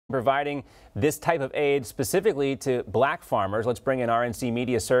providing this type of aid specifically to black farmers. Let's bring in RNC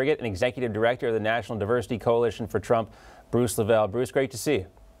media surrogate and executive director of the National Diversity Coalition for Trump, Bruce LeVell. Bruce, great to see you.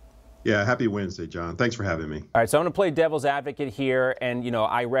 Yeah, happy Wednesday, John. Thanks for having me. All right, so I'm going to play devil's advocate here. And, you know,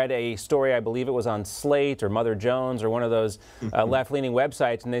 I read a story, I believe it was on Slate or Mother Jones or one of those left-leaning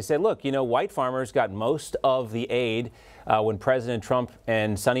websites. And they said, look, you know, white farmers got most of the aid when President Trump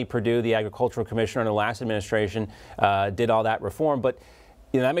and Sonny Perdue, the agricultural commissioner in the last administration, did all that reform. But,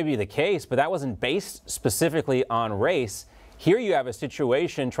 you know, that may be the case, but that wasn't based specifically on race. Here you have a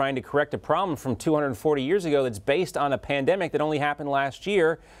situation trying to correct a problem from 240 years ago that's based on a pandemic that only happened last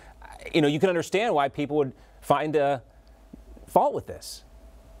year. You know, you can understand why people would find fault with this.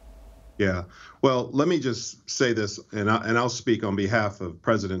 Yeah. Well, let me just say this, and I'll speak on behalf of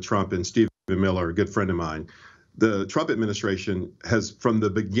President Trump and Stephen Miller, a good friend of mine. The Trump administration has, from the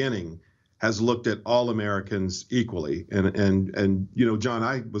beginning, has looked at all Americans equally. And you know, John,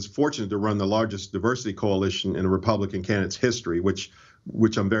 I was fortunate to run the largest diversity coalition in a Republican candidate's history, which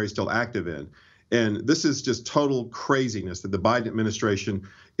I'm very still active in. And this is just total craziness that the Biden administration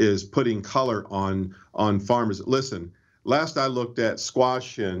is putting color on farmers. Listen, last I looked at,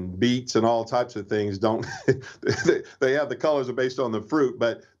 squash and beets and all types of things don't they have the colors are based on the fruit,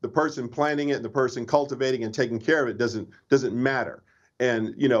 but the person planting it and the person cultivating and taking care of it doesn't matter.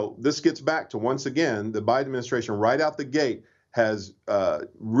 And you know, this gets back to, once again, the Biden administration right out the gate has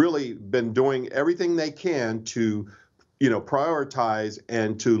really been doing everything they can to, you know, prioritize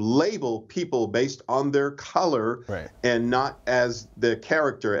and to label people based on their color, right, and not as the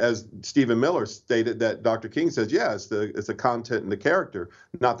character. As Stephen Miller stated, that Dr. King says, yeah, it's the content and the character,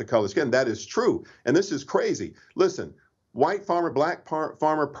 not the color skin. That is true. And this is crazy. Listen, white farmer, black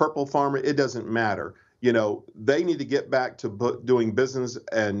farmer, purple farmer, it doesn't matter. You know, they need to get back to doing business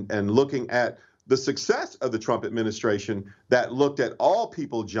and looking at the success of the Trump administration that looked at all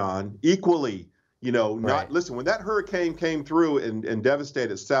people, John, equally. You know, not listen, when that hurricane came through and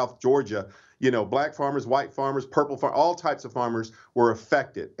devastated South Georgia, you know, black farmers, white farmers, purple farmers, all types of farmers were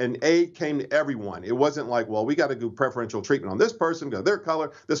affected. And aid came to everyone. It wasn't like, well, we got to do preferential treatment on this person, their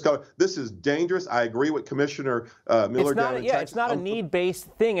color, this color. This is dangerous. I agree with Commissioner Miller down in Texas. It's not a need-based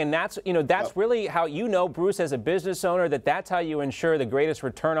thing. And that's, you know, that's really how, you know, Bruce, as a business owner, that's how you ensure the greatest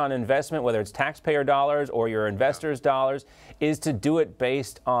return on investment, whether it's taxpayer dollars or your investors' dollars, is to do it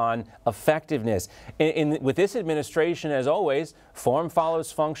based on effectiveness. With this administration, as always, form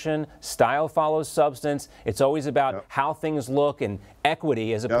follows function, style follows substance. It's always about how things look and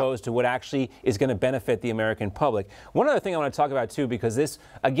equity as opposed to what actually is going to benefit the American public. One other thing I want to talk about, too, because this,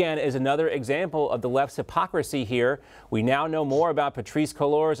 again, is another example of the left's hypocrisy here. We now know more about Patrisse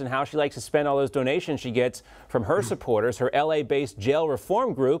Cullors and how she likes to spend all those donations she gets from her supporters. Her LA-based jail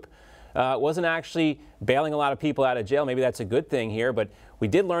reform group wasn't actually bailing a lot of people out of jail. Maybe that's a good thing here, but we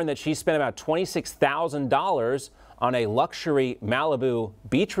did learn that she spent about $26,000 on a luxury Malibu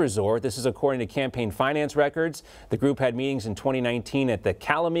beach resort. This is according to campaign finance records. The group had meetings in 2019 at the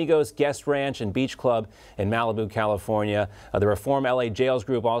Calamigos Guest Ranch and Beach Club in Malibu, California. The Reform LA Jails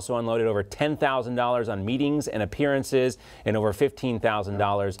group also unloaded over $10,000 on meetings and appearances and over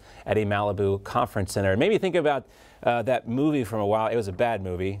 $15,000 at a Malibu conference center. It made me think about that movie from a while. It was a bad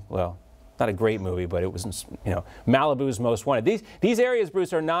movie. Well, not a great movie, but it was, you know, Malibu's Most Wanted. These areas,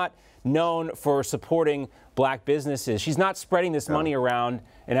 Bruce, are not known for supporting black businesses. She's not spreading this money around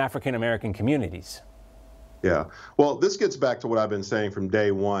in African-American communities. Yeah. Well, this gets back to what I've been saying from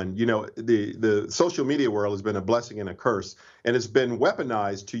day one. You know, the social media world has been a blessing and a curse, and it's been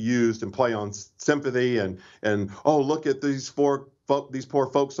weaponized to use and play on sympathy and oh, look at these poor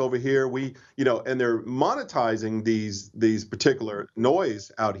folks over here. You know, and they're monetizing these particular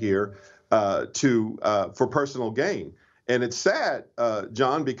noise out here for personal gain. And it's sad,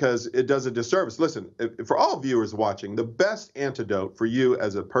 John, because it does a disservice. Listen, for all viewers watching, the best antidote for you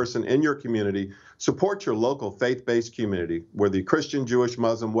as a person in your community, support your local faith-based community, whether you're Christian, Jewish,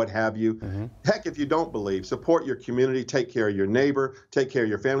 Muslim, what have you. Heck, if you don't believe, support your community, take care of your neighbor, take care of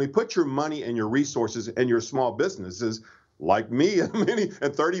your family, put your money and your resources and your small businesses, like me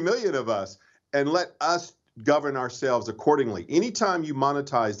and 30 million of us, and let us govern ourselves accordingly. Anytime you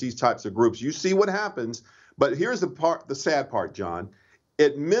monetize these types of groups, you see what happens. But here's the sad part, John.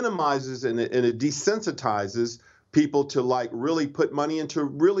 It minimizes and it desensitizes people to like really put money into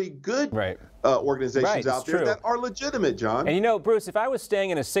really good organizations out there that are legitimate, John. And you know, Bruce, if I was staying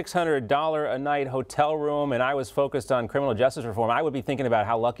in a $600 a night hotel room and I was focused on criminal justice reform, I would be thinking about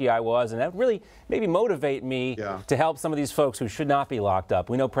how lucky I was, and that really maybe motivate me to help some of these folks who should not be locked up.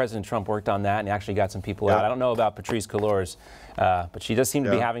 We know President Trump worked on that and actually got some people out. I don't know about Patrisse Cullors, but she does seem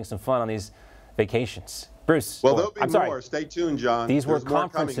to be having some fun on these vacations. Bruce. Well, there'll be I'm more. sorry. Stay tuned, John. These were There's more coming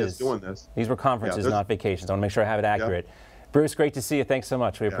conferences. that's doing this. These were conferences, Yeah, not vacations. I want to make sure I have it accurate. Bruce, great to see you. Thanks so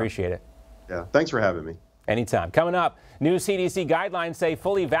much. We appreciate it. Yeah. Thanks for having me. Anytime. Coming up, new CDC guidelines say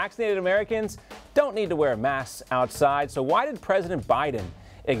fully vaccinated Americans don't need to wear masks outside. So why did President Biden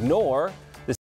ignore